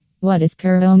What is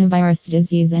coronavirus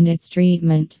disease and its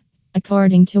treatment?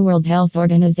 According to World Health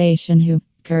Organization WHO,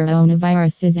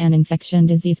 coronavirus is an infection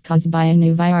disease caused by a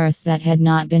new virus that had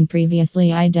not been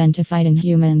previously identified in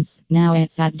humans. Now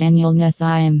it's at Daniel Ness.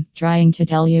 I am trying to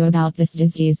tell you about this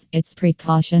disease, its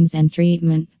precautions and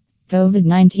treatment.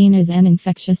 COVID-19 is an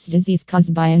infectious disease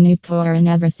caused by a new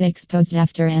coronavirus exposed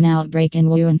after an outbreak in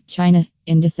Wuhan, China,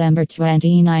 in December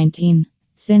 2019.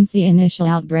 Since the initial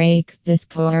outbreak, this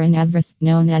coronavirus,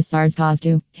 known as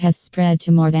SARS-CoV-2, has spread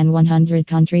to more than 100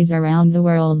 countries around the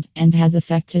world and has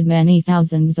affected many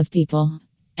thousands of people.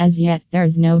 As yet,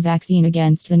 there's no vaccine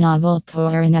against the novel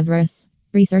coronavirus.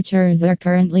 Researchers are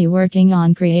currently working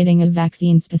on creating a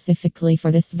vaccine specifically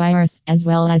for this virus, as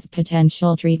well as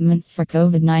potential treatments for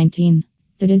COVID-19.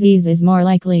 The disease is more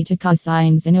likely to cause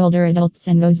signs in older adults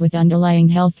and those with underlying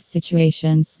health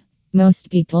situations. Most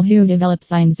people who develop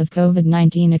signs of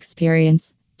COVID-19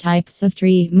 experience types of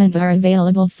treatment are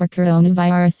available for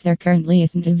coronavirus. There currently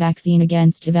isn't a vaccine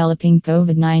against developing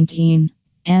COVID-19.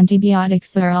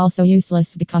 Antibiotics are also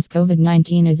useless because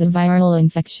COVID-19 is a viral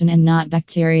infection and not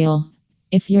bacterial.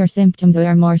 If your symptoms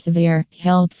are more severe,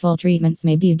 helpful treatments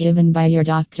may be given by your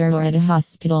doctor or at a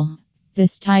hospital.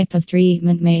 This type of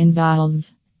treatment may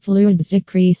involve fluids,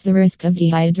 decrease the risk of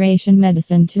dehydration,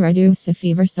 medicine to reduce a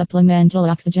fever, supplemental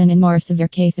oxygen. In more severe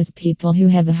cases, people who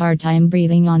have a hard time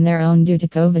breathing on their own due to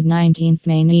COVID-19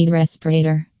 may need a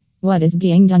respirator. What is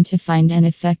being done to find an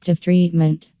effective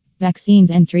treatment?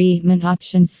 Vaccines and treatment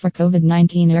options for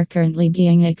COVID-19 are currently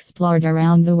being explored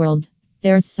around the world.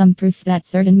 There's some proof that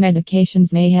certain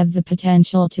medications may have the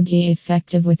potential to be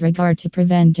effective with regard to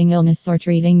preventing illness or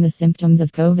treating the symptoms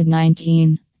of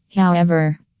COVID-19.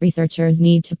 However, researchers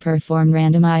need to perform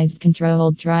randomized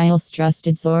controlled trials,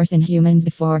 trusted source in humans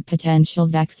before potential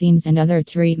vaccines and other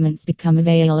treatments become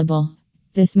available.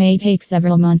 This may take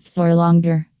several months or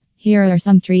longer. Here are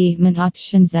some treatment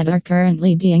options that are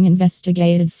currently being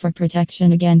investigated for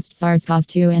protection against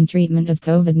SARS-CoV-2 and treatment of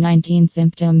COVID-19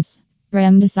 symptoms.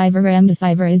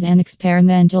 Remdesivir is an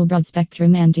experimental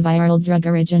broad-spectrum antiviral drug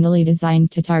originally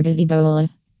designed to target Ebola.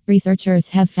 Researchers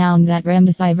have found that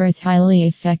remdesivir is highly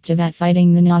effective at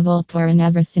fighting the novel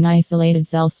coronavirus in isolated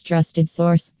cells. Trusted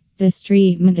source. This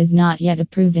treatment is not yet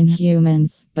approved in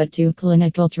humans, but 2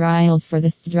 clinical trials for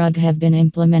this drug have been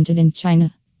implemented in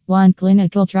China. One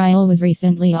clinical trial was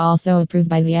recently also approved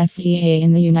by the FDA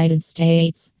in the United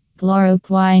States.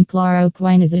 Chloroquine.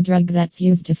 Chloroquine is a drug that's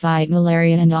used to fight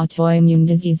malaria and autoimmune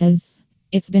diseases.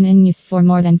 It's been in use for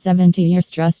more than 70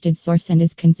 years. Trusted source and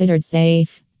is considered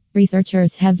safe.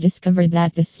 Researchers have discovered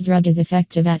that this drug is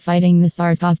effective at fighting the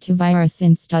SARS-CoV-2 virus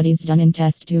in studies done in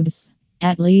test tubes.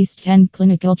 At least 10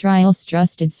 clinical trials.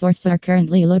 Trusted source are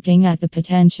currently looking at the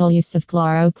potential use of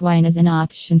chloroquine as an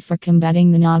option for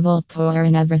combating the novel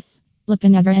coronavirus.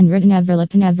 Lopinavir and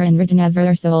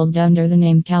ritonavir are sold under the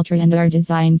name Caltrate and are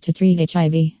designed to treat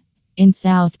HIV. In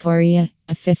South Korea,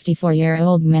 a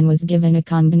 54-year-old man was given a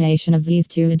combination of these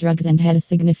 2 drugs and had a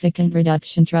significant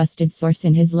reduction. Trusted source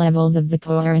in his levels of the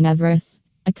coronavirus.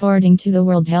 According to the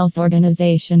World Health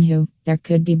Organization WHO, there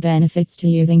could be benefits to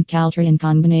using Caltrate in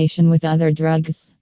combination with other drugs.